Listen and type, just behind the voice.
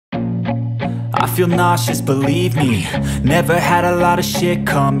I feel nauseous, believe me. Never had a lot of shit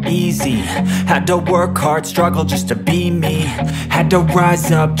come easy. Had to work hard, struggle just to be me. Had to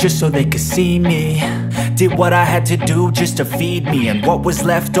rise up just so they could see me. Did what I had to do just to feed me, and what was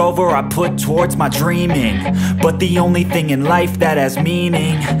left over I put towards my dreaming. But the only thing in life that has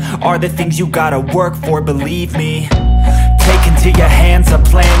meaning are the things you gotta work for, believe me. Take into your hands a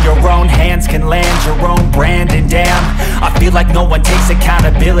plan, your own hands can land your own brand. And damn, I feel like no one takes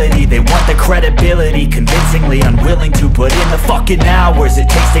accountability. They want the credibility, convincingly unwilling to put in the fucking hours it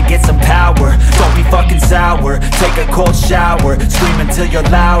takes to get some power. Don't be fucking sour, take a cold shower, scream until you're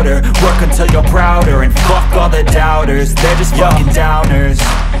louder, work until you're prouder. And fuck all the doubters, they're just fucking downers.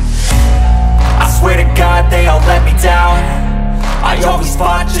 I swear to God they all let me down. I always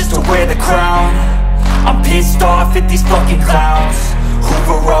fought just to wear the crown. I'm pissed off at these fucking clowns who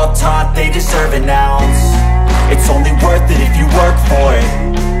were all taught they deserve an ounce. It's only worth it if you work for it.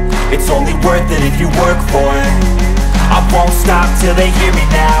 It's only worth it if you work for it. I won't stop till they hear me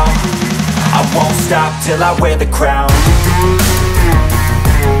now. I won't stop till I wear the crown.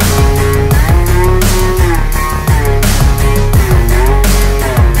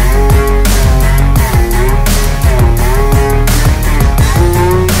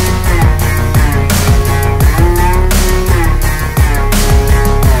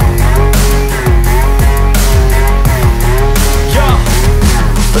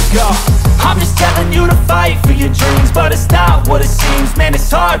 I'm just telling you to fight for your dreams, but it's not what it seems. Man, it's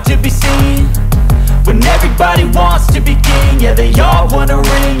hard to be seen when everybody wants to be king. Yeah, they all wanna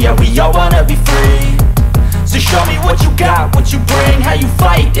ring, yeah, we all wanna be free. So show me what you got, what you bring, how you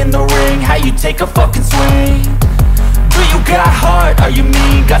fight in the ring, how you take a fucking swing. Do you got heart, are you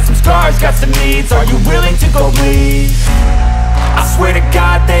mean? Got some scars, got some needs, are you willing to go bleed? I swear to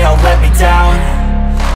God they all let me down.